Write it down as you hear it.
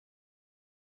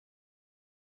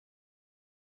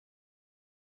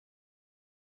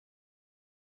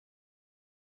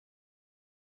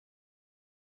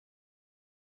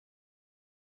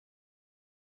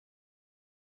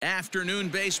Afternoon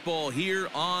baseball here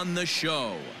on the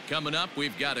show. Coming up,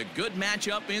 we've got a good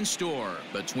matchup in store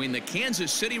between the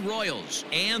Kansas City Royals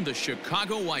and the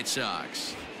Chicago White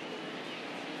Sox.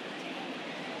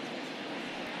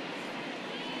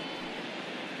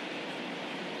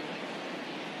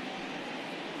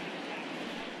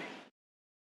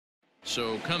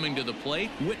 So coming to the plate,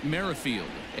 Whit Merrifield,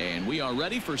 and we are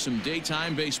ready for some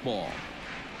daytime baseball.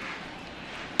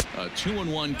 A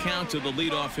 2-1 count to the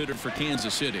leadoff hitter for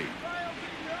Kansas City.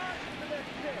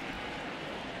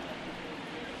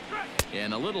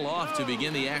 And a little off to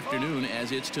begin the afternoon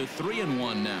as it's to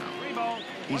 3-1 now.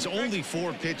 He's only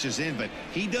 4 pitches in, but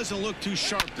he doesn't look too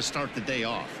sharp to start the day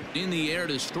off. In the air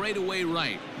to straightaway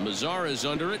right. Mazara is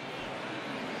under it.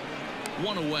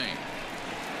 1 away.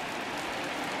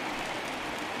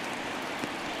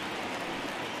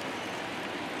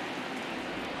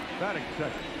 Batting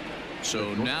second.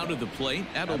 So now to the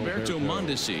plate, Adalberto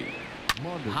Mondesi.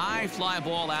 High fly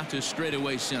ball out to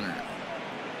straightaway center.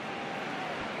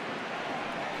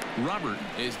 Robert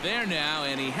is there now,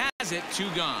 and he has it. 2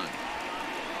 gone.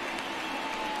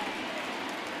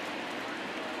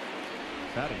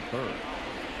 Batting third.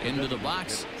 Into the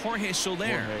box, Jorge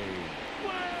Soler.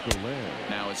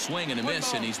 Now a swing and a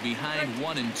miss, and he's behind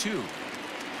 1-2.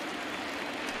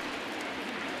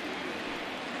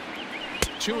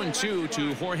 2-2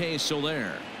 to Jorge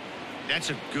Soler. That's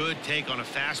a good take on a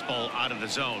fastball out of the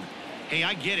zone. Hey,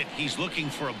 I get it. He's looking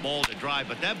for a ball to drive,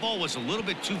 but that ball was a little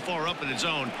bit too far up in the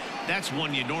zone. That's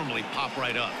one you normally pop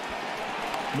right up.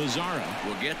 Mazara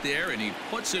will get there, and he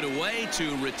puts it away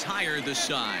to retire the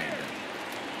side.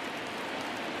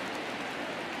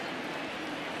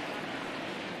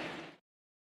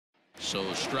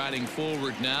 So striding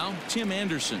forward now, Tim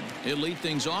Anderson. He'll lead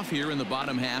things off here in the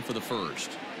bottom half of the first.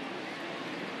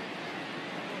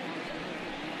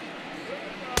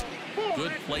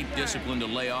 Good plate discipline to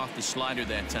lay off the slider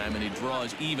that time, and he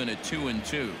draws even at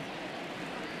 2-2.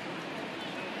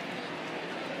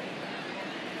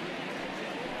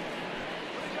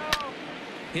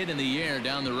 Hit in the air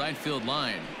down the right field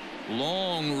line.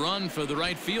 Long run for the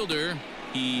right fielder.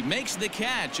 He makes the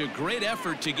catch. A great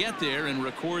effort to get there and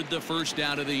record the first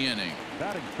out of the inning.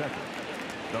 Batting second,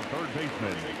 the third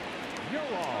baseman,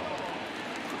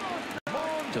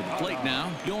 to the plate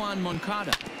now, Yoan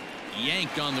Moncada.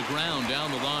 Yanked on the ground down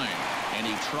the line, and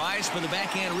he tries for the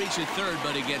backhand reach at third,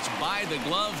 but he gets by the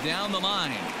glove down the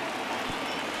line,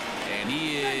 and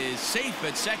he is safe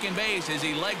at second base as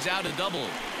he legs out a double.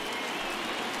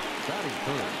 Batting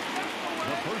third,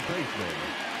 the first baseman,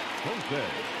 Jose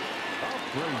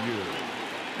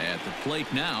Abreu. At the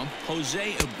plate now,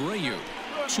 Jose Abreu.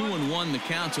 2-1 the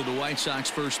count to the White Sox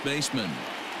first baseman.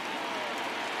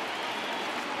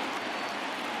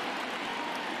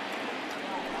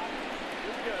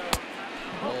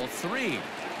 Ball 3.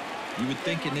 You would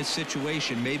think in this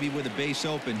situation, maybe with a base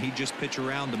open, he'd just pitch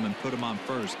around him and put him on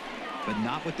first, but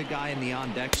not with the guy in the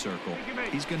on-deck circle.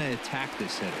 He's going to attack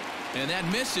this hitter. And that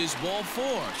misses. Ball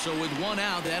 4. So with 1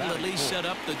 out, that'll at least set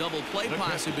up the double play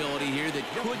possibility here that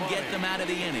could get them out of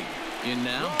the inning. In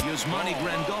now, Yasmani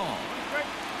Grandal.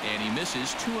 And he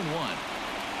misses. 2-1.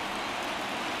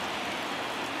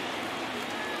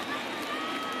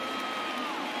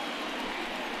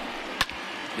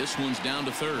 This one's down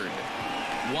to third.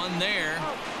 1 there.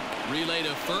 Relay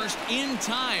to first in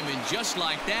time, and just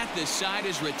like that, this side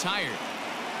is retired.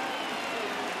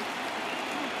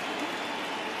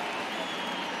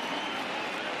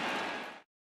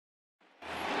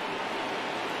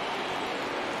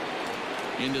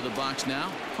 Into the box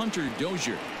now, Hunter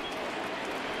Dozier.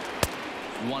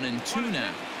 1-2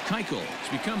 now. Keuchel has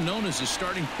become known as a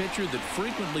starting pitcher that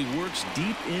frequently works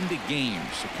deep into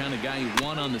games. The kind of guy you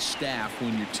want on the staff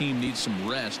when your team needs some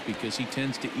rest, because he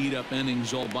tends to eat up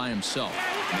innings all by himself.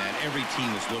 Man, every team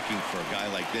is looking for a guy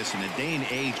like this. In a day and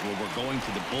age where we're going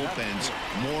to the bullpens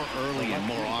more early and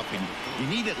more often, you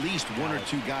need at least 1 or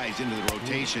 2 guys into the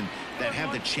rotation that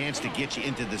have the chance to get you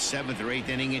into the 7th or 8th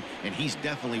inning, and he's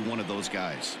definitely one of those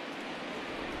guys.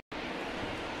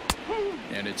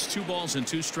 And it's 2 balls and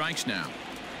 2 strikes now.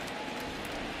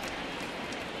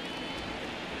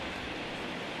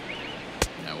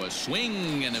 Now a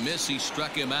swing and a miss. He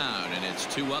struck him out, and it's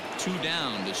 2 up, 2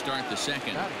 down to start the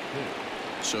second.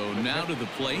 So now to the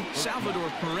plate, Salvador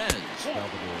Perez.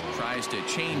 Tries to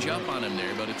change up on him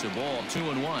there, but it's a ball.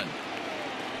 2-1.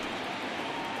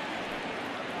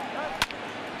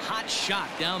 Hot shot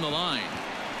down the line,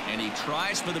 and he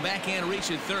tries for the backhand reach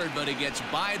at third, but he gets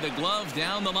by the glove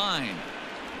down the line.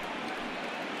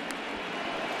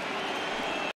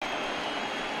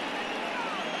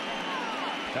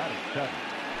 Batting seven,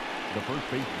 the first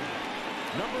baseman,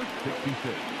 number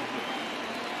 66.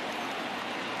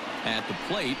 At the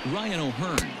plate, Ryan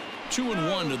O'Hearn.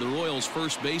 2-1 to the Royals'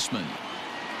 first baseman.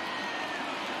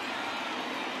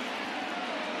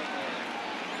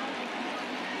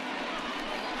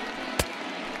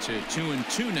 To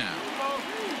 2-2 now.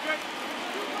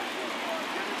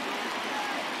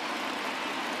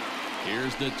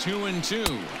 Here's the 2-2.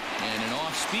 And an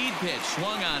off-speed pitch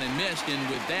swung on and missed, and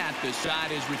with that, the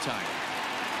side is retired.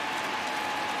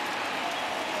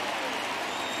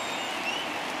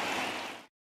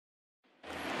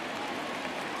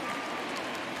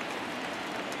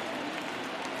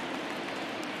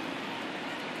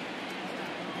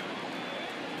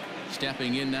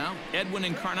 Stepping in now, Edwin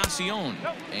Encarnacion.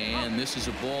 And this is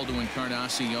a ball to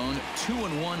Encarnacion.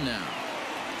 2-1 now.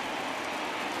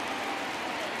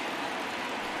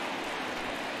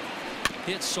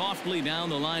 Hit softly down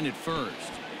the line at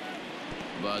first.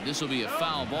 But this will be a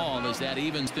foul ball as that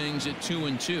evens things at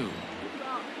 2-2.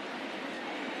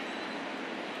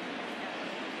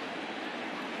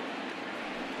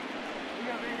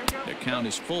 The count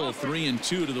is full, 3-2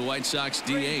 to the White Sox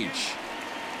DH.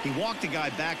 He walked a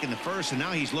guy back in the first, and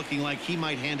now he's looking like he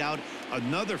might hand out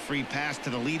another free pass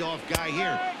to the leadoff guy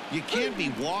here. You can't be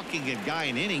walking a guy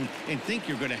an inning and think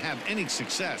you're going to have any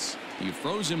success. You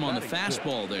froze him on the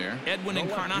fastball there. Edwin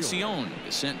Encarnacion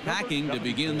is sent packing to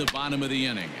begin the bottom of the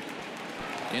inning.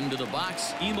 Into the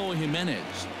box, Eloy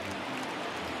Jimenez.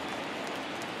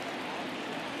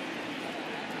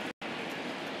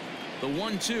 The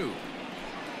 1-2.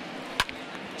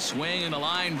 Swing and a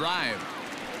line drive.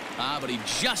 But he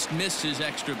just missed his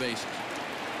extra bases.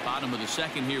 Bottom of the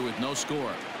second here with no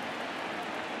score.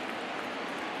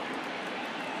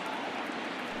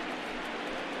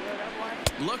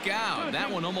 Look out.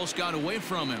 That one almost got away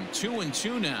from him.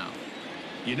 2-2 now.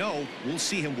 You know, we'll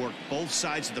see him work both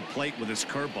sides of the plate with his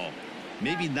curveball.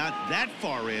 Maybe not that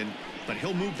far in, but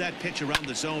he'll move that pitch around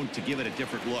the zone to give it a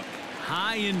different look.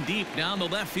 High and deep down the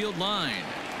left field line.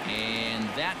 And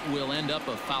that will end up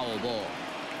a foul ball.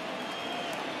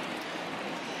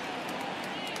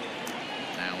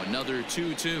 Now another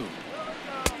 2-2.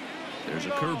 There's a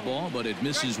curveball, but it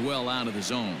misses well out of the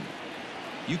zone.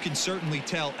 You can certainly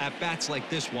tell at bats like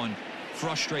this one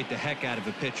frustrate the heck out of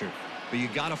a pitcher, but you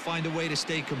got to find a way to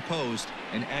stay composed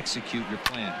and execute your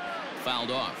plan. Fouled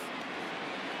off.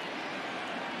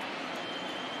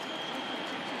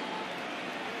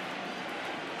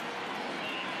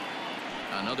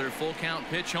 Another full count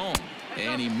pitch home,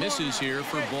 and he misses here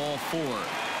for ball 4.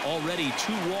 Already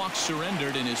 2 walks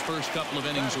surrendered in his first couple of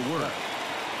innings of work.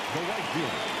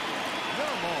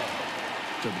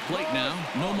 To the plate now,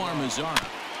 Nomar Mazara.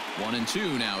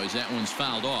 1-2 now as that one's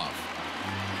fouled off.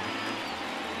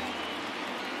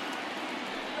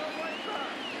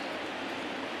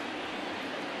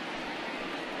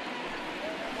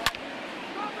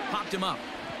 Popped him up.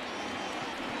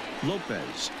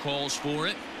 Lopez calls for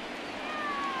it.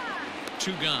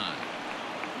 2 gone.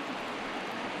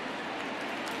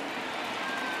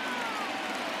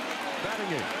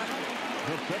 Batting in,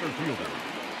 the center fielder,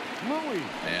 Louis.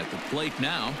 At the plate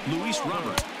now, Luis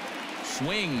Robert.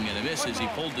 Swing and a miss as he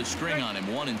pulled the string on him.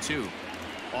 1-2.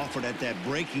 Offered at that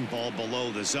breaking ball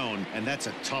below the zone, and that's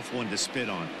a tough one to spit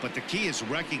on. But the key is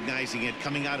recognizing it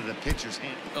coming out of the pitcher's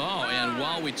hand. Oh, and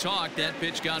while we talked, that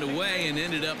pitch got away and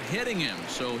ended up hitting him.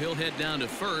 So he'll head down to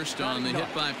first on the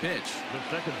hit by pitch. The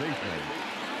second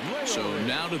baseman. So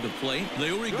now to the plate,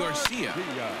 Leury Garcia.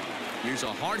 Here's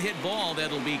a hard hit ball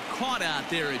that'll be caught out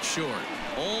there at short.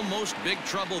 Almost big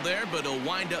trouble there, but he'll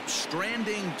wind up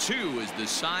stranding 2 as the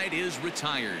side is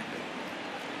retired.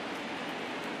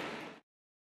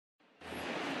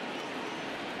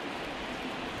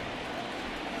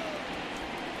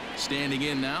 Standing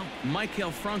in now,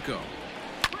 Maikel Franco.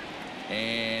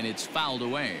 And it's fouled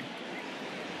away.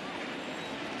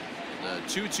 The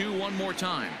 2-2 one more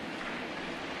time.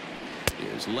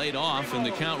 Is laid off and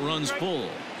the count runs full.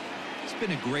 It's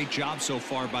been a great job so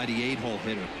far by the 8-hole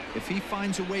hitter. If he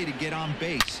finds a way to get on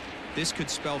base, this could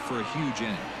spell for a huge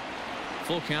inning.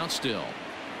 Full count still.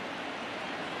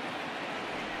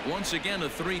 Once again a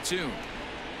 3-2.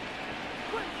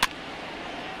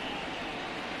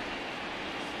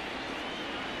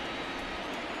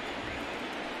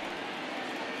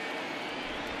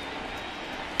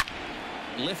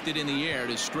 Lifted in the air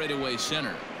to straightaway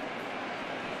center.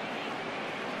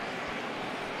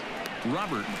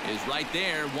 Robert is right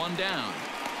there, 1 down.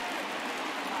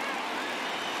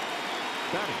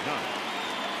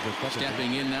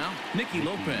 Stepping in now, Nicky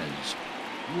Lopez.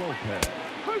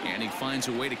 And he finds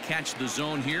a way to catch the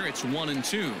zone here. It's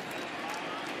 1-2.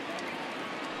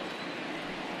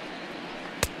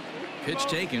 Pitch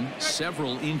taken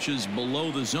several inches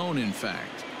below the zone, in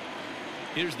fact.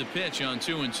 Here's the pitch on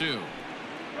 2-2.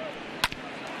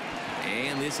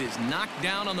 And this is knocked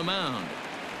down on the mound.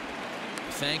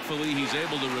 Thankfully, he's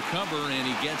able to recover, and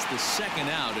he gets the second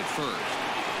out at first.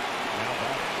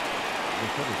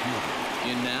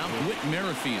 In now, Whit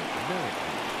Merrifield.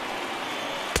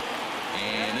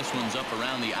 And this one's up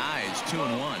around the eyes,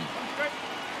 2-1.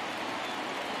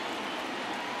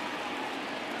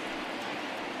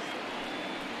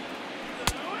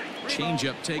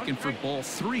 Changeup taken for ball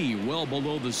 3, well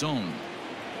below the zone.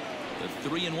 The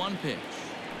 3-1 pitch.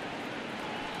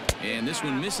 And this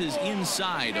one misses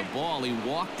inside a ball. He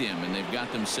walked him, and they've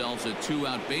got themselves a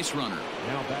 2-out base runner.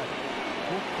 Now back.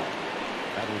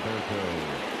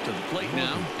 To the plate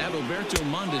now, Adalberto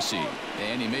Mondesi.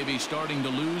 And he may be starting to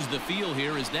lose the feel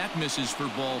here as that misses for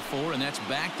ball 4, and that's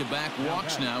back-to-back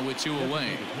walks now with 2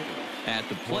 away. At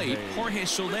the plate, Jorge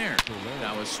Soler.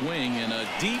 Now a swing and a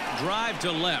deep drive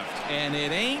to left, and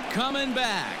it ain't coming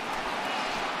back.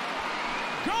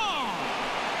 Gone!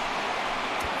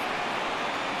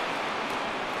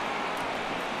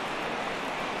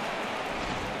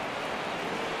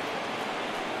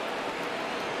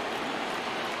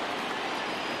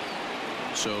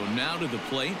 So now to the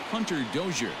plate, Hunter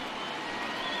Dozier.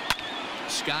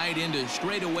 Skied into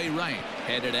straightaway right.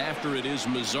 Headed after it is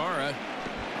Mazzara.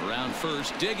 Around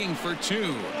first, digging for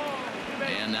 2.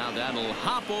 And now that'll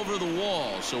hop over the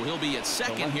wall. So he'll be at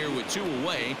second here with 2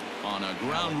 away on a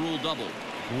ground rule double.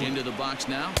 Into the box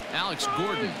now, Alex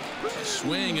Gordon. A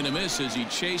swing and a miss as he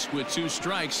chased with 2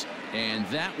 strikes. And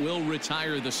that will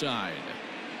retire the side.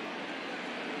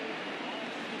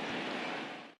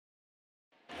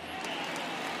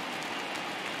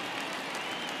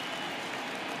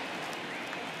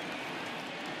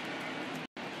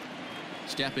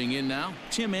 Stepping in now,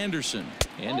 Tim Anderson.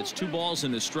 And it's 2 balls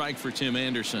and a strike for Tim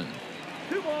Anderson.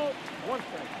 2 balls, 1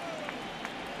 strike.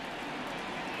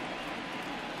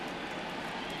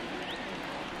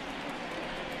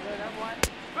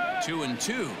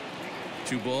 2-2.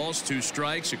 2 balls, 2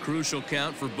 strikes, a crucial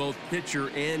count for both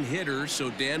pitcher and hitter. So,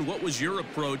 Dan, what was your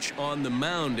approach on the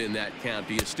mound in that count?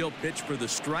 Do you still pitch for the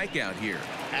strikeout here?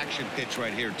 Action pitch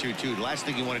right here, 2-2. The last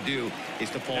thing you want to do is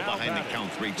to fall behind the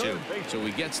count 3-2. So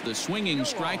he gets the swinging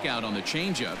strikeout on the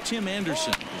changeup. Tim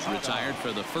Anderson is retired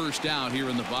for the first out here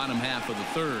in the bottom half of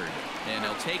the 3rd. And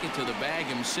he'll take it to the bag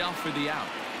himself for the out.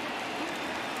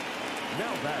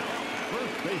 Now back,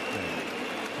 first baseman,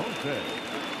 Jose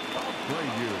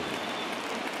Abreu.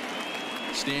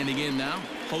 Standing in now,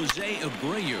 Jose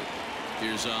Abreu.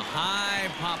 Here's a high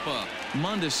pop-up.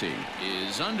 Mondesi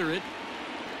is under it,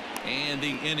 and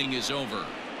the inning is over.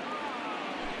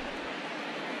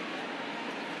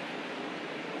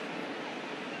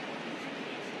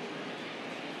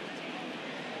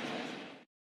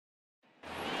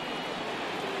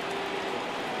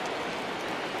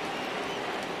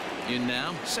 In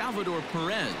now, Salvador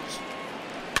Perez.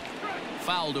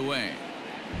 Fouled away.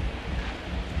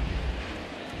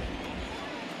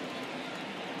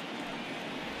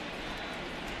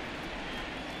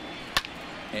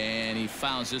 And he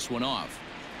fouls this one off.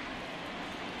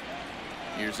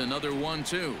 Here's another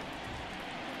 1-2.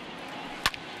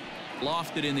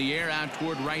 Lofted in the air out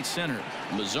toward right center.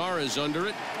 Mazzara's under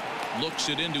it. Looks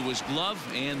it into his glove,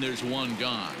 and there's 1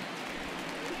 gone.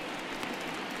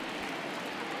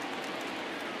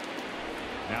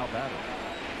 Now batting,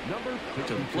 number 62.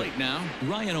 To the plate now,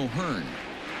 Ryan O'Hearn.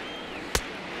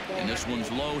 And this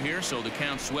one's low here, so the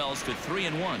count swells to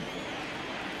 3-1.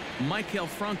 Maikel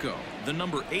Franco, the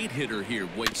number 8 hitter here,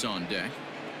 waits on deck.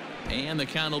 And the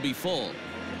count will be full.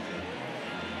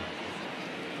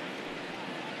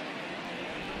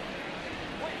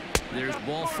 There's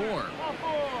ball 4.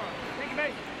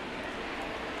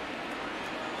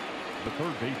 The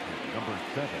third baseman, number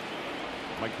 7,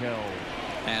 Maikel.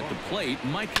 At the plate,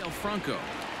 Maikel Franco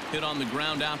hit on the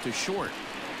ground out to short.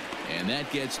 And that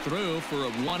gets through for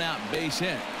a 1-out base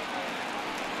hit.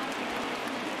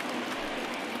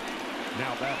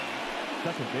 Now back,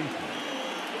 second baseman,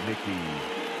 Nicky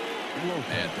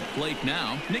Lopez. At the plate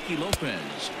now, Nicky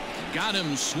Lopez. Got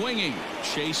him swinging.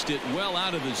 Chased it well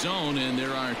out of the zone, and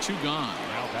there are 2 gone.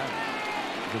 Now back,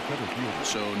 the center fielder.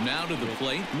 So now to the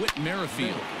plate, Whit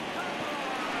Merrifield.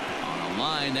 On a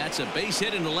line, that's a base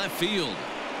hit into left field.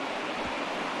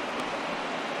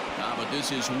 But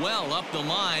this is well up the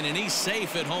line, and he's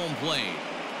safe at home plate.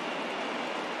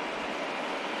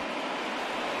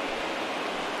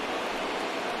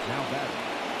 Now batting,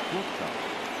 shortstop,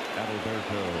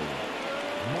 Adalberto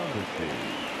Mondesi.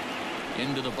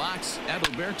 Into the box,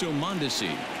 Adalberto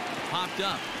Mondesi. Popped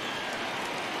up.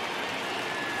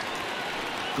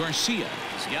 Garcia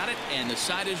has got it, and the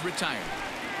side is retired.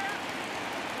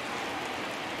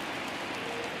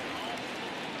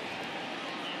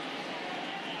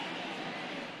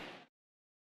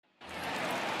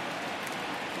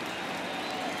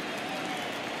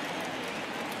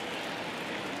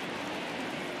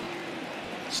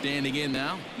 Standing in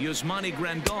now, Yasmani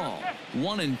Grandal.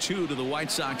 1-2 to the White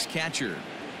Sox catcher.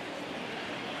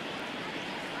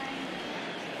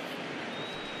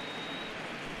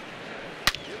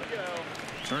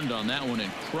 Turned on that one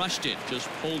and crushed it. Just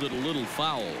pulled it a little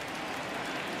foul.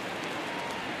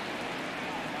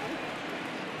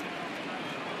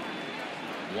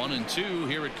 1-2.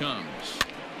 Here it comes.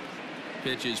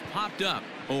 Pitch is popped up.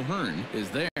 O'Hearn is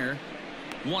there.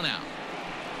 1 out.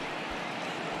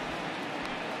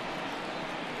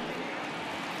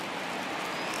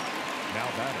 Now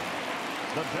batting,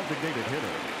 the designated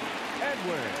hitter,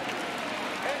 Edwin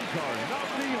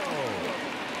Encarnacion.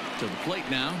 To the plate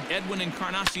now, Edwin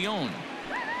Encarnacion.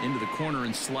 Into the corner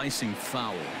and slicing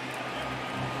foul.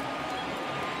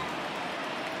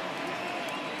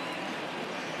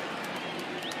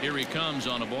 Here he comes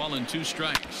on a ball and 2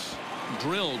 strikes.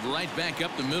 Drilled right back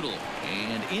up the middle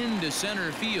and into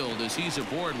center field as he's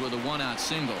aboard with a 1-out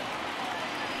single.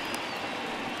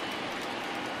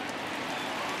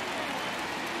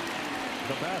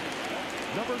 The batter,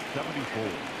 number 74.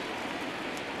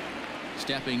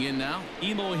 Stepping in now,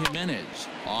 Eloy Jimenez.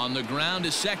 On the ground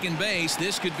to second base.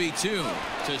 This could be 2.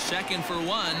 To second for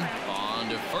 1. On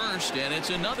to first, and it's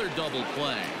another double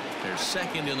play. They're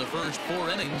second in the first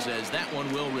 4 innings as that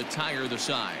one will retire the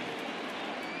side.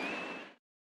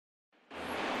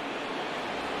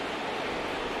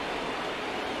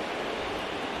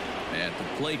 At the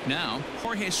plate now,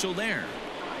 Jorge Soler.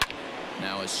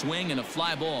 Now a swing and a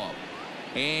fly ball.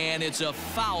 And it's a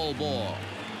foul ball.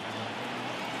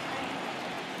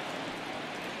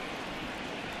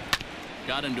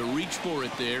 Got him to reach for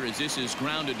it there as this is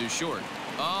grounded to short.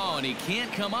 Oh, and he can't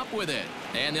come up with it.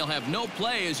 And they'll have no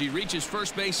play as he reaches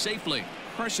first base safely.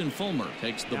 Carson Fulmer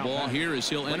takes the ball here as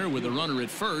he'll enter with a runner at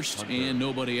first and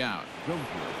nobody out.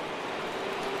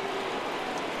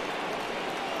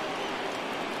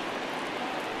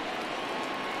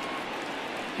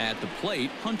 At the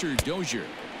plate, Hunter Dozier.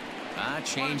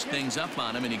 Changed things up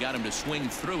on him and he got him to swing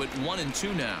through it.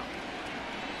 1-2 now.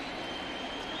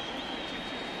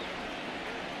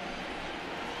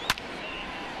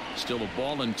 Still a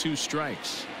ball and 2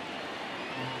 strikes.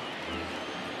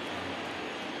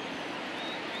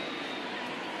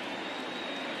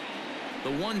 The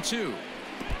 1-2.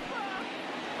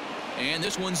 And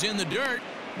this one's in the dirt,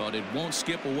 but it won't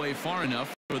skip away far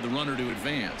enough for the runner to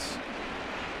advance.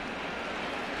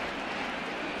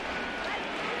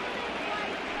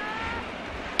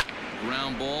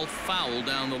 Ground ball foul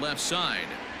down the left side.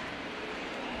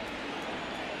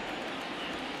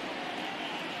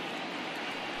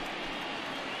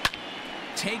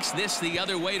 Takes this the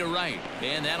other way to right,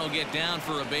 and that'll get down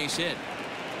for a base hit.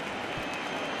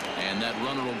 And that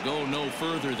runner will go no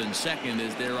further than second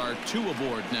as there are 2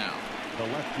 aboard now. The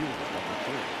left fielder, number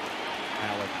 3,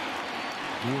 Alex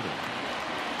Gordon.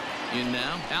 In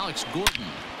now, Alex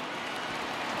Gordon.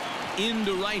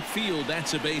 Into right field.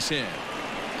 That's a base hit.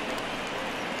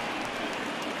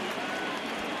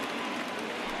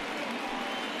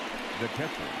 The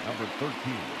catcher, number 13,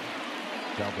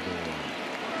 Salvador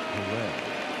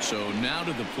Perez. So now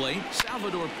to the plate,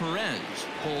 Salvador Perez.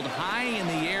 Pulled high in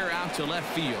the air out to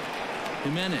left field.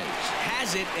 Jimenez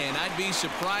has it, and I'd be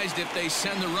surprised if they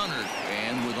send the runner.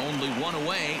 And with only 1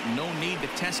 away, no need to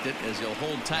test it as he'll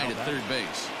hold tight at third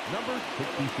base. Number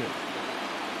 66.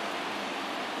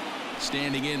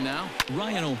 Standing in now,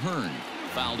 Ryan O'Hearn.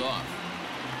 Fouled off.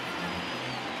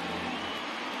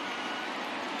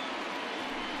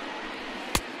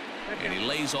 And he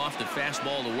lays off the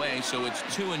fastball away, so it's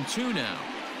 2-2 now.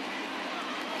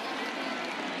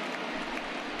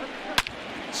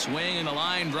 Swing and a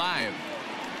line drive.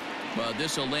 But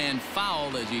this will land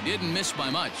foul as he didn't miss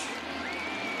by much.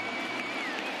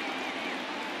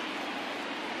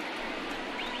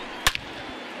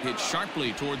 Hit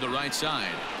sharply toward the right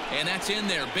side. And that's in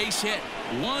there. Base hit.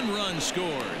 1 run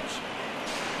scores.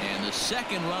 And the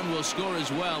second run will score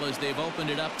as well as they've opened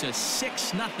it up to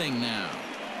 6-0 now.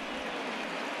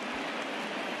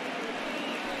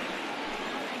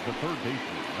 The third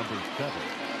baseman, number 7,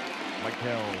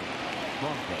 Maikel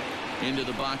Franco. Into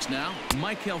the box now,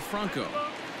 Maikel Franco.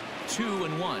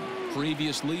 2-1.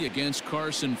 Previously against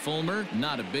Carson Fulmer.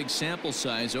 Not a big sample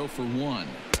size, 0 for 1.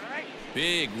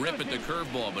 Big rip at the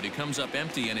curveball, but he comes up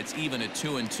empty, and it's even at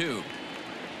 2-2.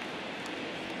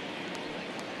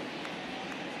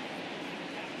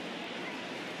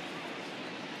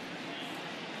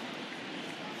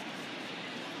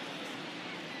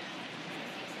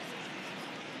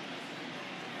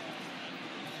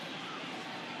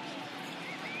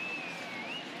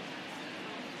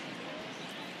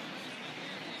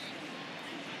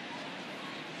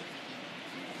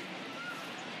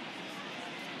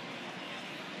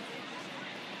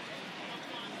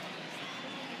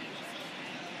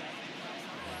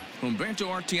 Humberto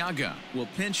Arteaga will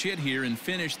pinch hit here and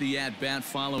finish the at-bat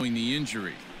following the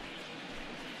injury.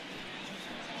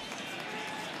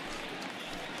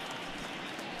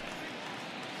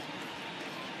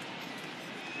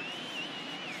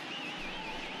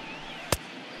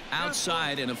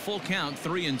 Outside and a full count,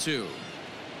 3-2.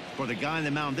 For the guy on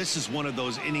the mound, this is one of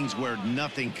those innings where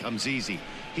nothing comes easy.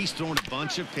 He's thrown a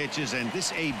bunch of pitches, and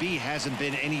this AB hasn't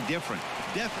been any different.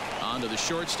 Onto the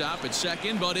shortstop at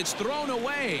second, but it's thrown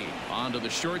away. Onto the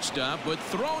shortstop, but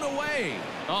thrown away.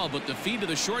 Oh, but the feed to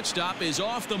the shortstop is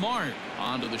off the mark.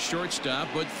 Onto the shortstop,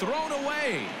 but thrown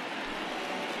away.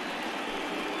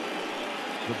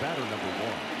 The batter, number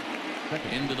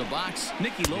 1. Into the box,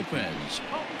 Nicky Lopez.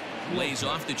 Lays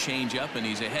off the changeup, and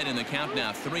he's ahead in the count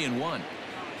now, 3-1.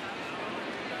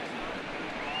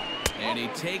 And he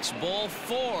takes ball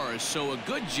 4. So a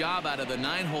good job out of the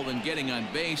 9-hole in getting on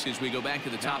base as we go back to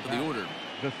the top of the order.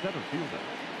 The center fielder.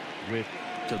 With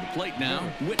to the plate now,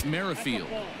 Whit Merrifield.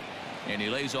 And he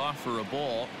lays off for a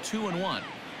ball, 2-1.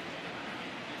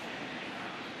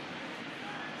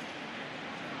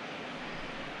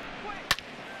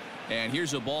 And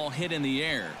here's a ball hit in the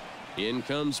air. In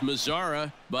comes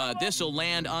Mazzara, but this will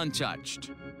land untouched.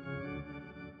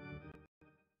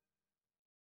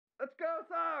 Let's go,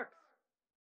 Sox!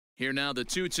 Here now the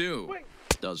 2-2.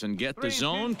 Doesn't get the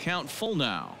zone. Count full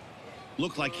now.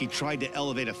 Looked like he tried to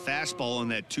elevate a fastball on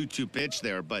that 2-2 pitch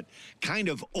there, but kind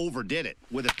of overdid it.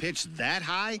 With a pitch that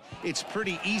high, it's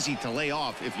pretty easy to lay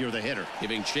off if you're the hitter.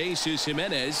 Giving chase is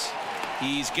Jimenez.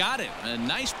 He's got it. A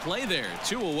nice play there.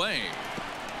 2 away.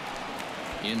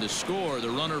 In to score, the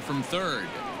runner from third.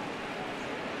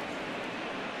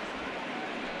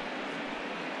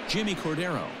 Jimmy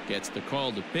Cordero gets the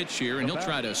call to pitch here, and he'll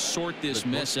try to sort this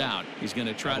mess out. He's going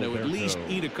to try to at least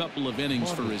eat a couple of innings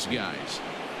for his guys.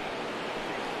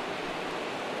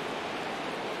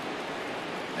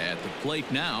 At the plate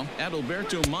now,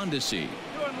 Adalberto Mondesi.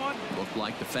 Looked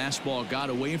like the fastball got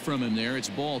away from him there. It's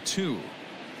ball 2.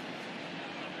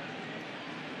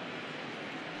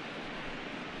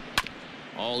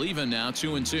 All even now,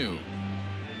 2-2.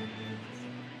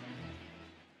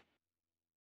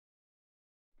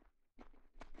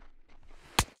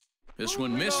 This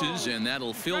one misses, and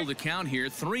that'll fill the count here,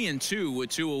 3-2 with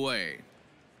 2 away.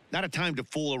 Not a time to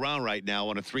fool around right now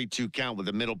on a 3-2 count with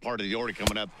the middle part of the order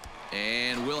coming up.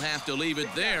 And we'll have to leave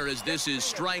it there as this is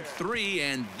strike 3,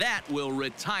 and that will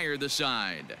retire the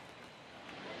side.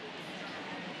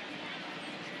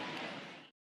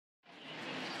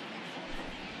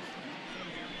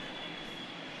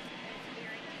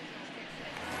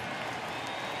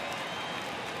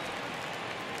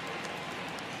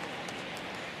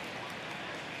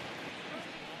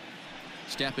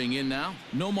 Stepping in now,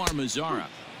 Nomar Mazzara.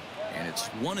 And it's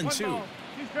 1-2.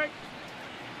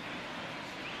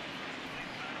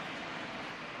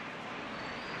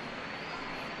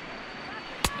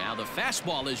 Now the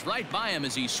fastball is right by him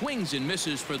as he swings and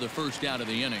misses for the first out of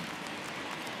the inning.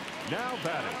 now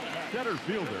batting, center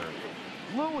fielder,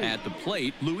 Luis. At the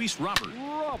plate, Luis Robert.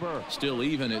 Still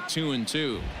even at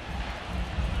 2-2.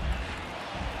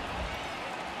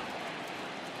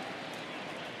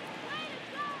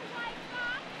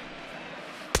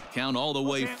 Count all the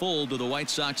way full to the White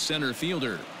Sox center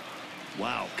fielder.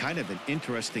 Wow, kind of an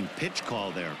interesting pitch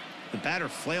call there. The batter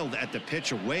flailed at the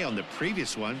pitch away on the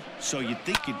previous one, so you'd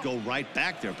think he'd go right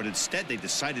back there, but instead they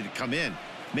decided to come in,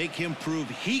 make him prove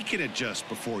he can adjust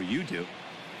before you do.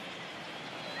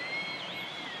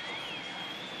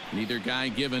 Neither guy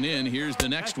giving in. Here's the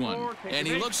next one. And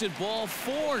he looks at ball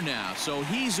 4 now, so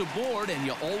he's aboard, and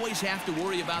you always have to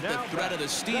worry about the threat of the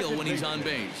steal when he's on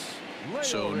base.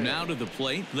 So now to the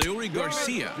plate, Leury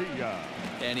Garcia.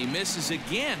 And he misses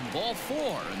again, ball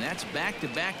 4. And that's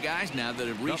back-to-back guys now that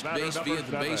have reached base via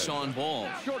the base on ball.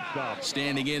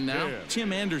 Standing in now,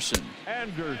 Tim Anderson.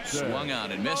 Swung out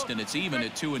and missed, and it's even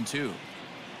at 2-2.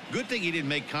 Good thing he didn't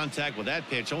make contact with that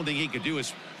pitch. Only thing he could do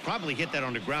is probably hit that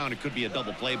on the ground. It could be a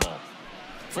double play ball.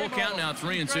 Full count now,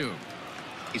 3-2.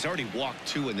 He's already walked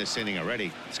 2 in this inning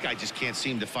already. This guy just can't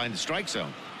seem to find the strike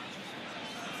zone.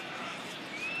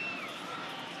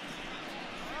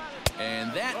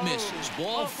 And that misses,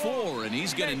 ball 4, and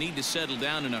he's going to need to settle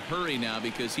down in a hurry now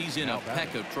because he's in a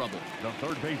peck of trouble. The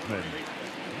third baseman,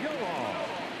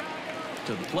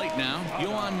 to the plate now,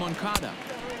 Yohan Moncada.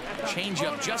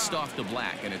 Changeup just off the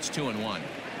black, and it's 2-1.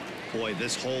 Boy,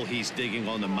 this hole he's digging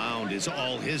on the mound is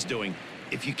all his doing.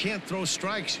 If you can't throw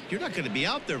strikes, you're not going to be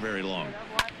out there very long.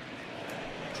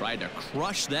 Tried to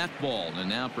crush that ball, and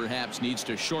now perhaps needs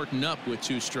to shorten up with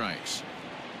 2 strikes.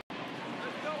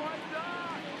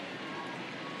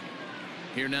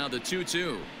 Here now the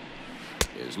 2-2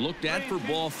 is looked at for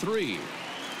ball 3.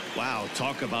 Wow,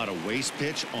 talk about a waste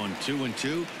pitch on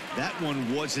 2-2. That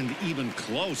one wasn't even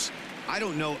close. I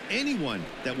don't know anyone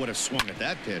that would have swung at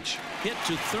that pitch. Hit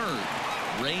to third.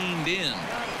 Reined in.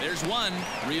 There's one.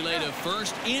 Relay to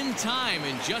first in time,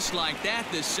 and just like that,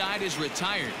 the side is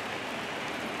retired.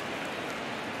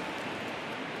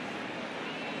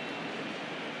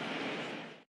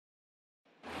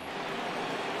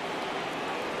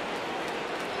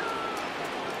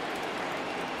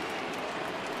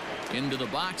 Into the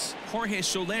box, Jorge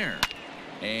Soler,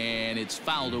 and it's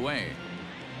fouled away.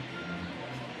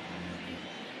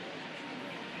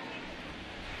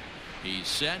 He's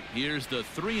set. Here's the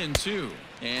 3-2,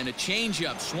 and a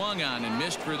changeup swung on and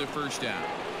missed for the first out.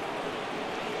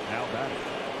 Now batting.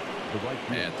 The right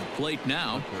field. At the plate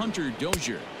now, Hunter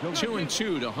Dozier.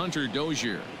 2-2 to Hunter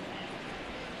Dozier.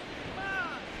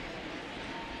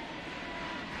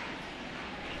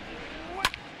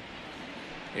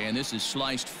 And this is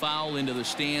sliced foul into the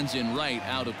stands in right,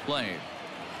 out of play.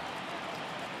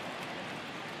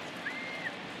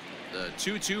 The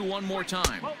 2-2 one more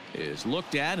time is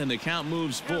looked at, and the count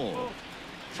moves full.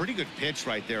 Pretty good pitch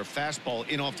right there. Fastball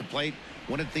in off the plate.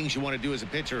 One of the things you want to do as a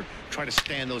pitcher, try to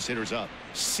stand those hitters up.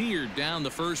 Seared down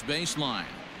the first baseline.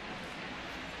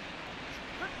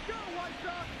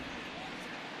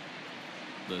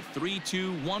 The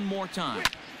 3-2 one more time.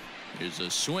 There's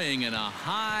a swing and a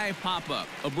high pop-up.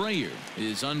 Abreu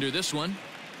is under this one,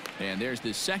 and there's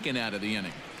the second out of the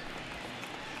inning.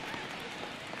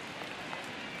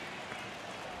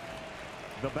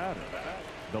 The batter,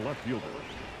 the left fielder,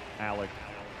 Alex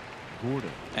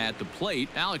Gordon. At the plate,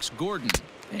 Alex Gordon,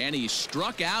 and he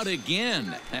struck out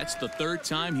again. That's the third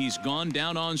time he's gone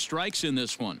down on strikes in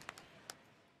this one.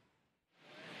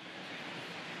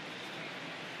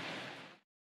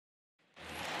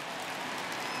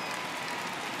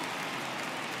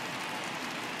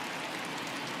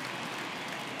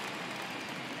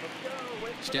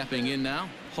 Stepping in now,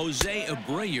 Jose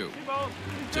Abreu.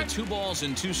 To 2 balls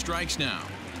and 2 strikes now.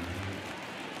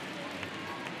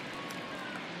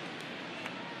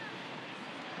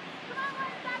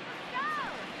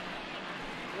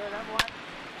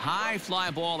 High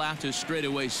fly ball out to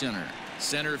straightaway center.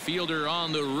 Center fielder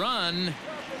on the run.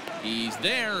 He's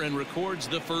there and records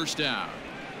the first out.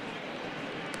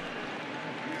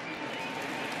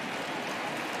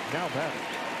 Now batting,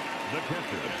 the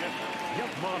catcher,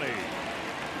 Yasmani.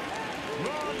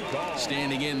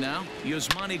 Standing in now,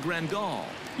 Yasmani Grandal.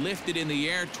 Lifted in the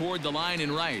air toward the line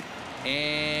and right.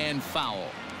 And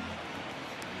foul.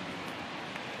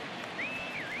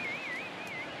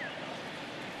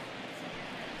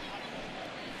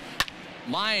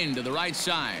 Line to the right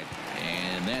side.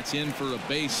 And that's in for a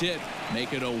base hit.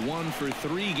 Make it a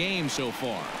 1-for-3 game so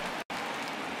far.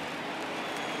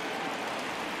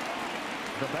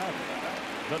 The batter,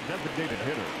 the designated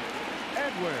hitter,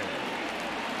 Edwin.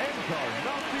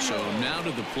 So now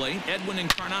to the plate, Edwin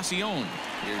Encarnacion.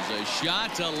 Here's a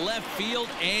shot to left field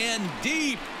and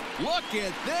deep. Look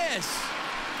at this.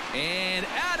 And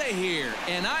out of here.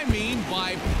 And I mean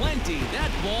by plenty.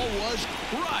 That ball was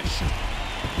crushed.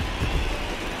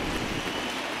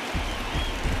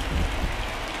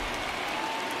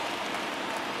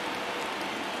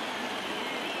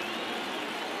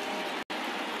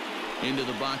 Into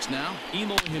the box now,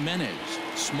 Eloy Jimenez.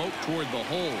 Smoke toward the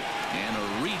hole. And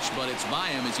a reach, but it's by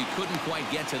him as he couldn't quite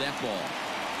get to that ball.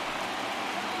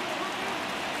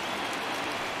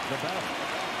 The batter,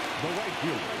 the right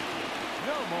fielder,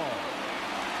 Nomar.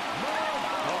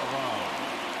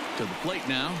 To the plate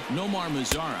now, Nomar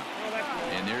Mazara.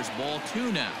 And there's ball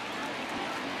 2 now.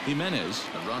 Jimenez,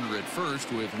 a runner at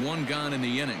first with 1 gone in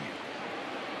the inning.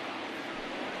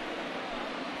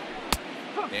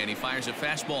 And he fires a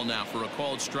fastball now for a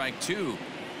called strike 2.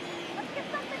 Let's get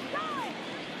something going.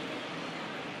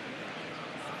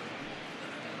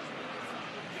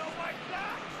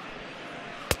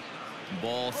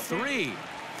 Ball 3.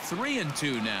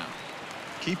 3-2 now.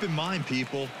 Keep in mind,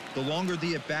 people, the longer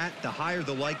the at bat, the higher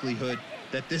the likelihood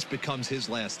that this becomes his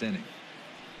last inning.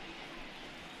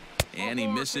 And he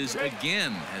misses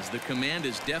again as the command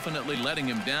is definitely letting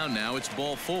him down now. It's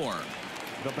ball 4.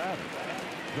 The batter,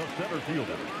 the center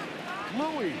fielder,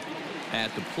 Louis.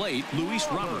 At the plate, Luis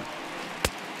Robert.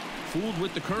 Fooled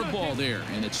with the curveball there,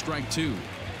 and it's strike 2.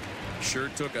 Sure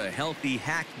took a healthy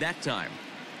hack that time.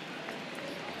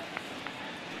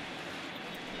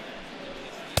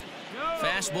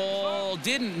 Fastball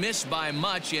didn't miss by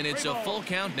much, and it's a full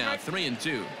count now,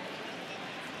 3-2.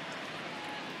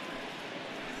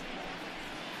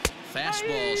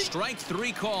 Fastball, strike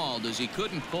 3 called as he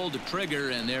couldn't pull the trigger,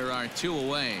 and there are 2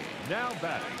 away. Now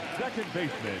batting, second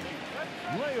baseman,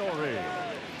 Leore.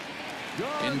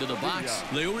 Into the box,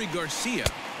 Leury Garcia.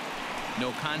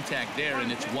 No contact there,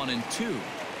 and it's 1-2.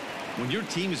 When your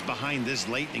team is behind this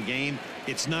late in the game,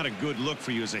 it's not a good look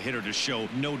for you as a hitter to show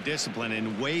no discipline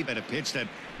and wave at a pitch that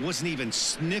wasn't even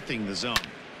sniffing the zone.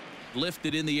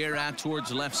 Lifted in the air out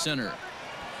towards left center.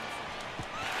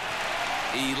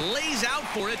 He lays out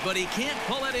for it, but he can't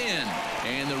pull it in.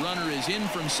 And the runner is in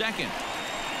from second.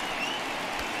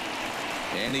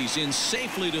 And he's in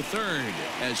safely to third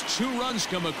as 2 runs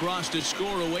come across to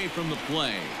score away from the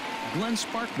play. Glenn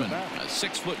Sparkman, a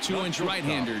 6'2"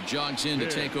 right-hander, jogs in to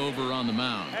take over on the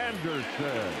mound.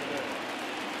 Anderson.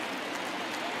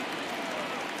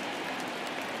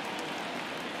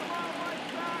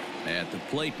 At the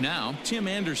plate now, Tim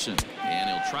Anderson. And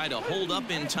he'll try to hold up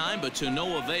in time, but to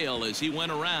no avail as he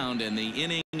went around, and the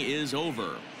inning is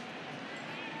over.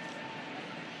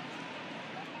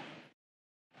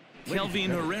 Kelvin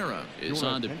Herrera is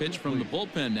on to pitch from the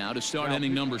bullpen now to start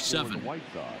inning number 7.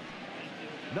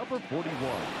 Number 41,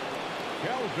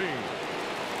 Kelvin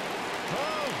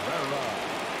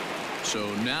Herrera.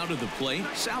 So now to the plate,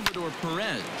 Salvador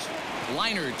Perez.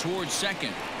 Liner towards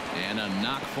second. And a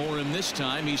knock for him this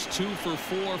time. He's 2 for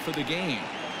 4 for the game.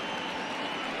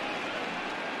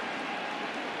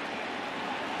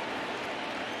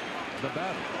 The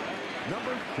batter,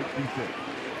 number 66.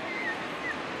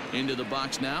 Into the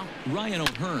box now, Ryan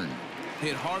O'Hearn.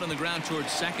 Hit hard on the ground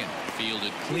towards second.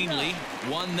 Fielded cleanly.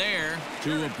 One there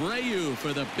to Abreu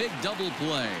for the big double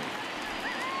play.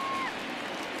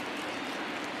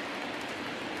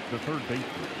 The third baseman,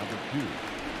 number 2,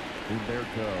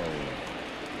 Humberto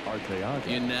Arteaga.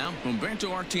 In now, Humberto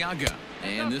Arteaga.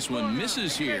 And this one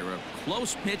misses here. A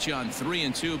close pitch on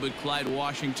 3-2, but Clyde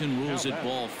Washington rules it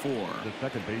ball 4. The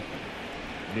second baseman,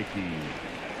 Nicky.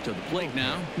 To the plate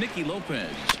now, Nicky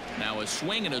Lopez. Now a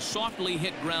swing and a softly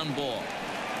hit ground ball.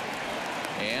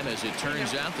 And as it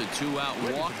turns out, the 2-out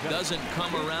walk doesn't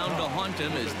come around to haunt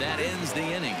him as that ends the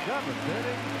inning.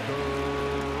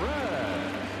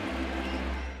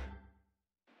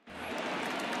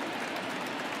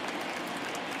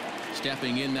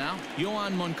 Stepping in now,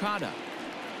 Yoan Moncada.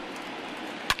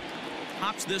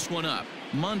 Pops this one up.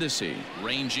 Mondesi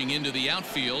ranging into the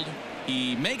outfield.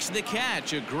 He makes the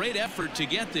catch. A great effort to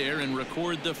get there and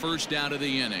record the first out of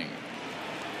the inning.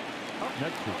 Up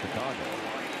next to Chicago,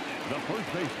 the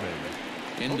first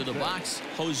baseman. Into the box,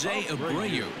 Jose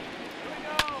Abreu.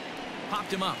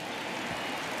 Popped him up.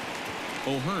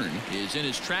 O'Hearn is in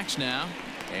his tracks now,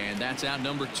 and that's out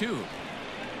number 2.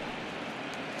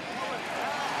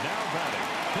 Now batting,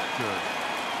 pitcher,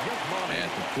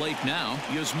 at the plate now,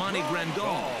 Yasmani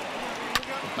Grandal.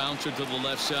 Bouncer to the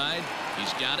left side.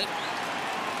 He's got it.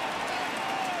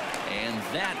 And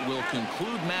that will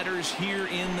conclude matters here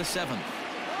in the 7th.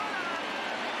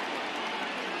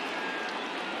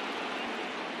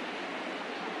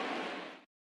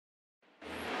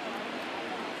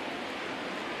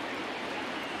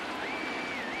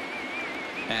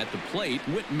 At the plate,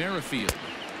 Whit Merrifield.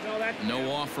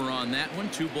 No offer on that one.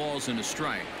 2 balls and a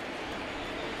strike.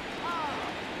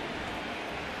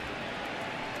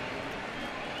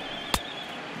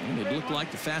 And it looked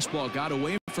like the fastball got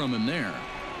away from him there.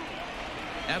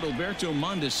 Adalberto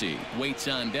Mondesi waits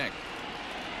on deck.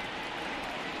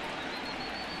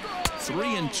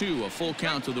 3-2, a full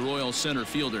count to the Royal center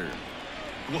fielder.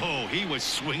 Whoa, he was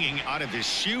swinging out of his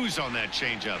shoes on that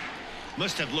changeup.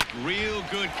 Must have looked real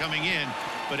good coming in,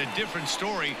 but a different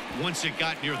story once it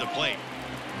got near the plate.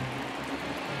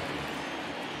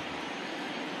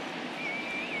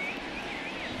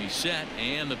 He's set,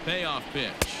 and the payoff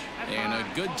pitch. And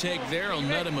a good take there will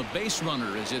net him a base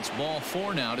runner as it's ball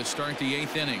 4 now to start the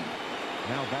 8th inning.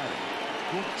 Now batting.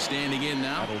 Standing in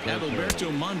now,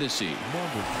 Adalberto Mondesi.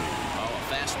 Oh,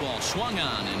 a fastball swung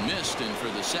on and missed, and for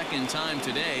the 2nd time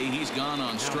today, he's gone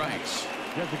on strikes.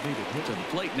 To the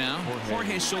plate now,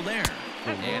 Jorge Soler.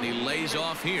 And he lays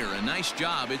off here. A nice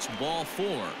job. It's ball 4.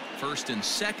 1st and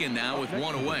 2nd now with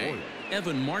 1 away.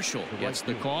 Evan Marshall gets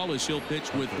the call as he'll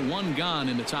pitch with 1 gone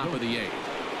in the top of the 8th.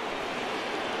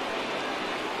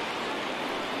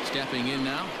 Stepping in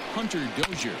now, Hunter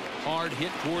Dozier. Hard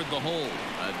hit toward the hole.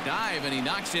 A dive, and he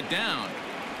knocks it down.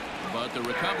 But the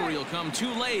recovery will come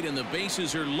too late, and the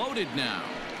bases are loaded now.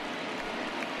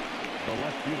 The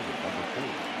left fielder, number 4,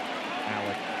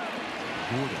 Alex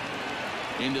Gordon.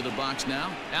 Into the box now,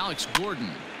 Alex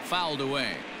Gordon. Fouled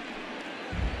away.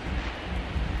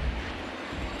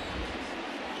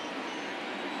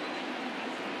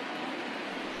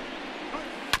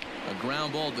 A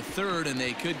ground ball to third, and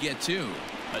they could get 2.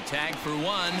 A tag for 1,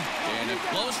 and a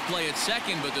close play at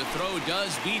second, but the throw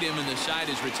does beat him, and the side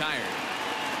is retired.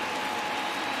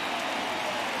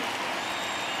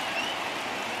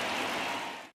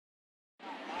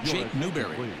 Jake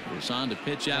Newberry is on to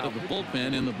pitch out of the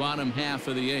bullpen in the bottom half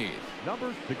of the 8th.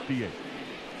 Number 68.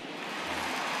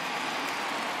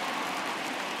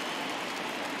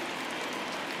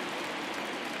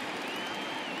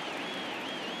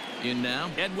 In now,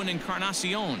 Edwin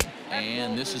Encarnacion.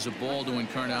 And this is a ball to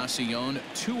Encarnacion.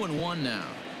 2-1 now.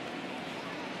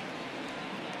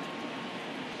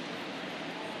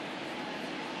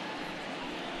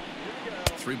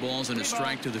 Three balls and a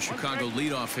strike to the Chicago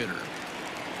leadoff hitter.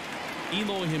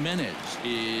 Eloy Jimenez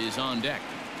is on deck.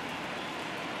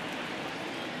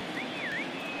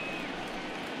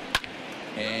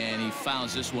 And he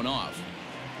fouls this one off.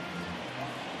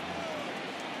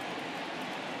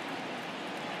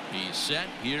 He's set.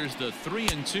 Here's the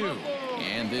 3-2.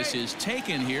 And this is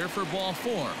taken here for ball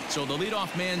 4. So the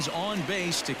leadoff man's on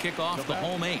base to kick off the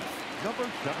home 8th. Number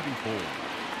 74.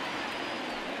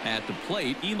 At the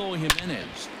plate, Eloy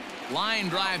Jimenez. Line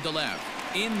drive to left.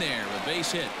 In there, a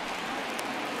base hit.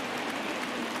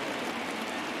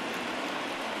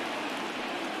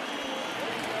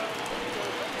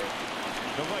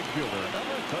 The right fielder,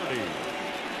 number 30.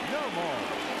 No more.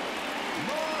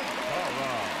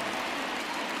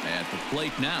 At the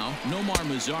plate now, Nomar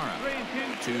Mazara.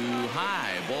 Too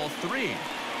high, ball 3.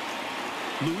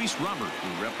 Luis Robert,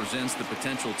 who represents the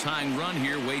potential tying run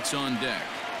here, waits on deck.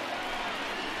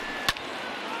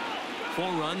 4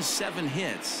 runs, 7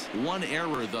 hits, 1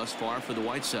 error thus far for the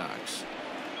White Sox.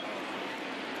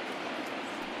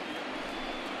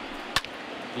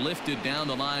 Lifted down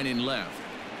the line in left.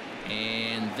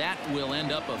 And that will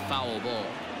end up a foul ball.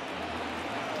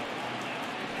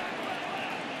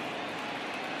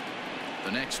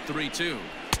 The next 3-2.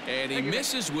 And he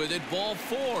misses with it, ball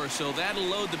 4. So that'll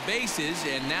load the bases.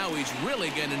 And now he's really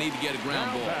going to need to get a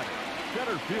ground ball.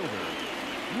 Center fielder,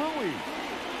 Louis.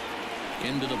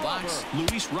 Into the box,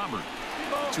 Luis Robert.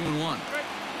 2-1.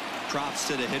 Props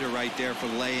to the hitter right there for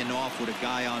laying off with a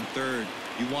guy on third.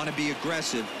 You want to be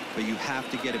aggressive, but you have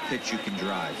to get a pitch you can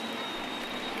drive.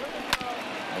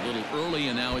 A little early,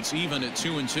 and now it's even at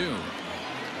 2-2.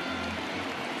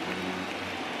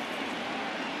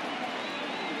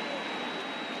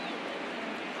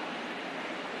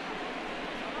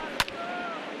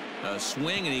 A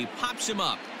swing, and he pops him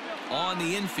up on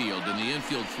the infield, and the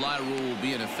infield fly rule will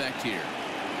be in effect here.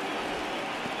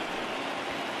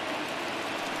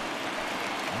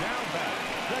 Now back,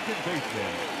 second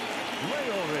baseman,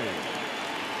 Leori.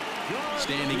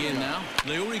 Standing in now,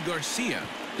 Leori Garcia.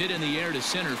 Hit in the air to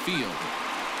center field.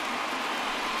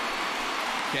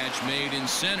 Catch made in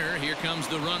center. Here comes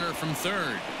the runner from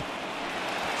third.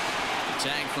 The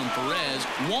tag from Perez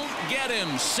won't get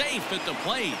him. Safe at the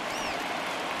plate.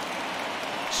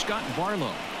 Scott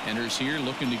Barlow enters here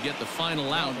looking to get the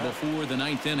final out before the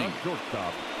 9th inning.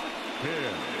 Shortstop,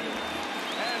 Tim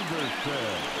Anderson.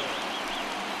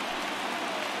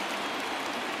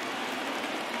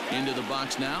 Into the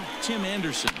box now, Tim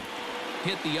Anderson.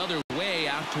 Hit the other way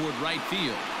out toward right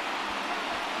field.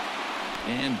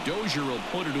 And Dozier will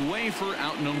put it away for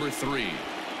out number 3.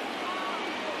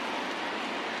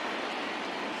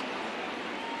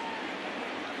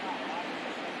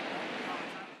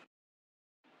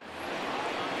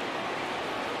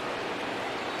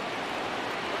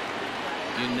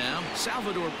 In now,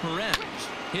 Salvador Perez.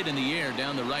 Hit in the air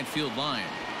down the right field line.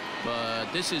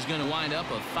 But this is going to wind up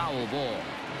a foul ball.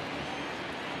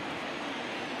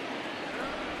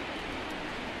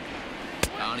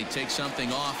 And he takes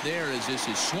something off there as this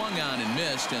is swung on and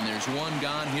missed, and there's one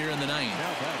gone here in the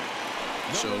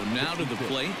 9th. So now to the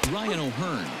plate, Ryan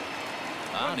O'Hearn.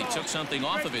 And he took something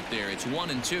off of it there. It's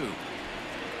 1-2.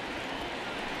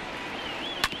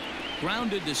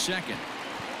 Grounded to second.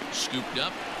 Scooped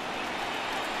up.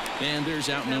 And there's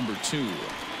out number 2.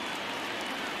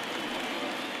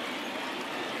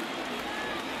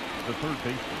 The third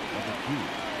baseman, number 2.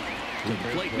 To the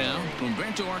plate now,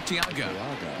 Humberto Arteaga.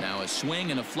 Now a swing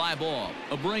and a fly ball.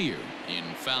 Abreu in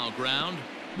foul ground,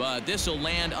 but this will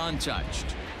land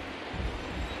untouched.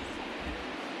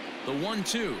 The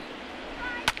 1-2.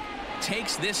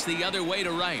 Takes this the other way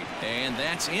to right, and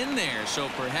that's in there, so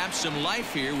perhaps some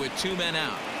life here with 2 men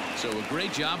out. So a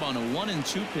great job on a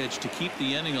 1-2 pitch to keep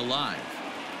the inning alive.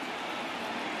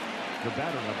 The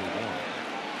batter, number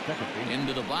 1. Second base.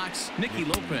 Into the box, Nicky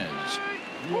Lopez.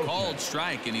 Called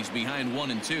strike, and he's behind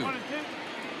 1-2.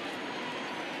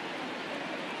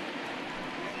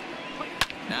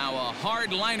 Now a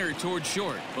hard liner toward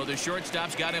short. Well, the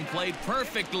shortstop's got him played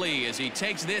perfectly as he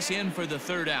takes this in for the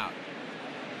 3rd out.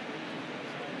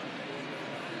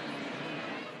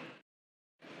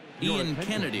 Ian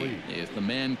Kennedy is the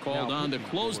man called on to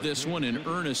close this one and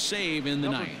earn a save in the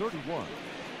 9th. Number 31,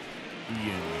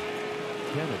 Ian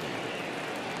Kennedy.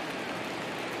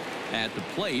 At the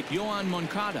plate, Yoan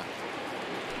Moncada.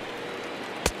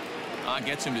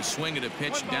 Gets him to swing at a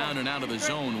pitch down and out of the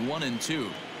zone.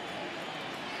 1-2.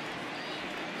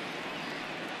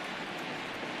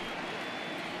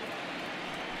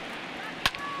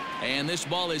 And this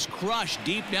ball is crushed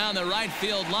deep down the right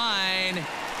field line.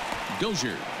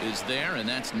 Dozier is there, and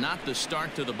that's not the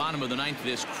start to the bottom of the ninth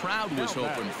this crowd was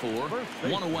hoping for.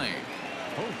 One away.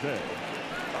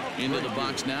 Into the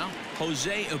box now,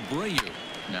 Jose Abreu.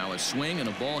 Now a swing and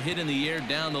a ball hit in the air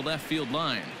down the left field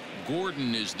line.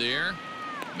 Gordon is there,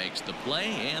 makes the play,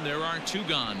 and there are 2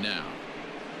 gone now.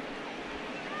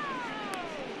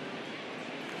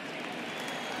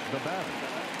 The batter,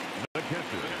 the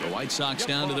catcher. The White Sox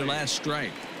down to their last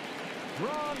strike.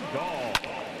 Grandal.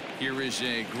 Here is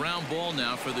a ground ball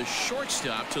now for the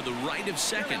shortstop to the right of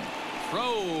second.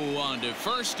 Throw on to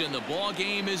first, and the ball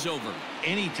game is over.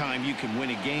 Anytime you can win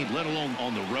a game, let alone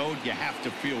on the road, you have to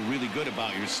feel really good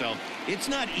about yourself. It's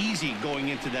not easy going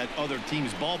into that other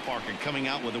team's ballpark and coming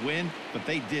out with a win, but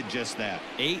they did just that.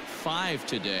 8-5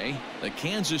 today. The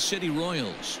Kansas City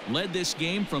Royals led this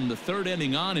game from the 3rd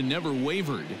inning on and never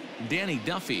wavered. Danny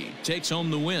Duffy takes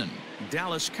home the win.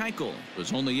 Dallas Keuchel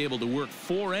was only able to work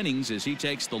 4 innings as he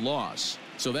takes the loss.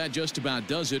 So that just about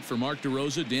does it for Mark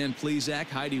DeRosa, Dan Plesac,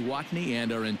 Heidi Watney,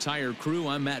 and our entire crew.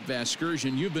 I'm Matt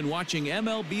Vasgersian. You've been watching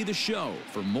MLB The Show.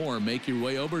 For more, make your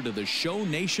way over to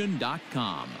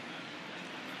theshownation.com.